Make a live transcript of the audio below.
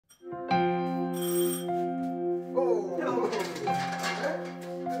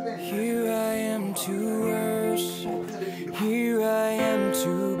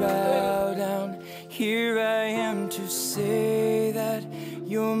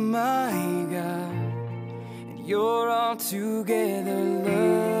my God, and you're altogether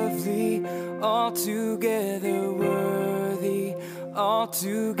lovely, altogether worthy,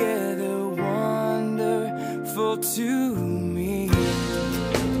 altogether wonderful to me.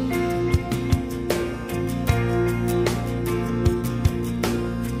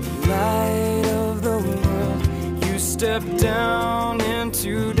 Light of the world, you step down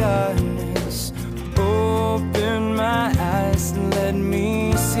into darkness. Open my eyes and let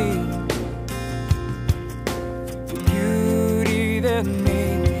me see the beauty that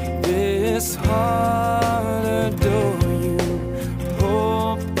made this heart adore you.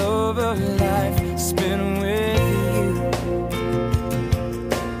 Hope of a life spent with you.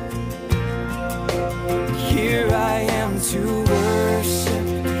 Here I am to worship,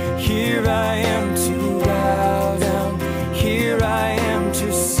 here I am to bow down, here I am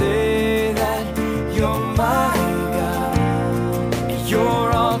to say that you're my God.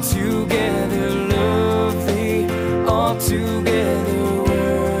 You're altogether lovely, altogether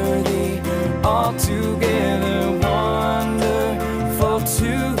worthy, altogether wonderful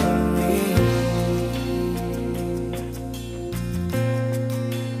to me.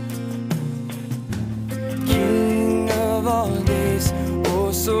 King of all days,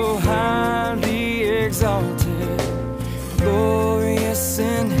 oh so highly exalted, glorious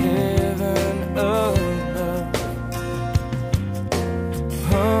in heaven above.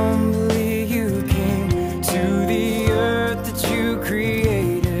 Humbly you came to the earth that you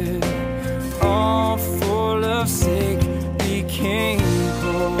created, all for love's sake became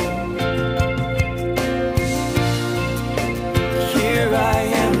poor. Here I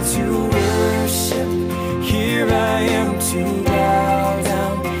am to worship, here I am to bow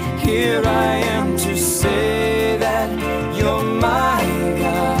down, here I am to say that you're my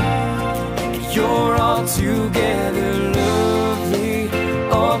God. You're altogether lovely,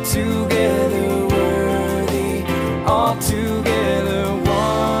 altogether worthy, altogether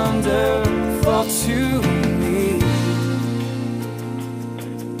wonderful to me.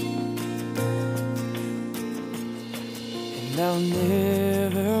 And I'll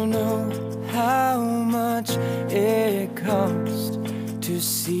never know how much it cost to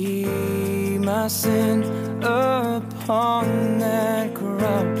see my sin upon that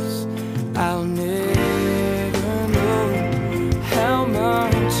cross. I'll never know how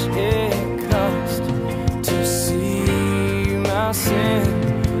much it cost to see my sin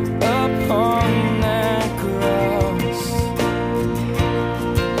upon that cross.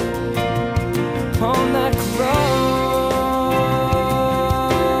 On that cross.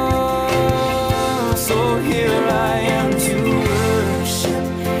 So here I am to worship,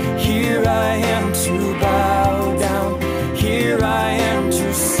 here I am to bow down, here I am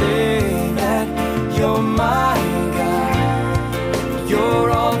to say that you're my God.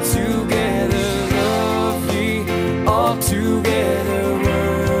 You're altogether lovely, altogether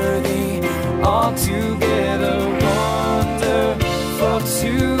worthy, altogether wonderful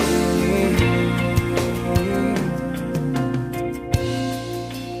to me.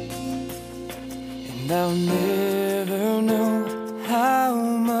 And I'll never know how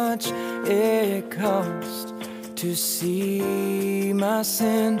much it cost to see my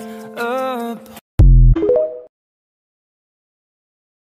sin upon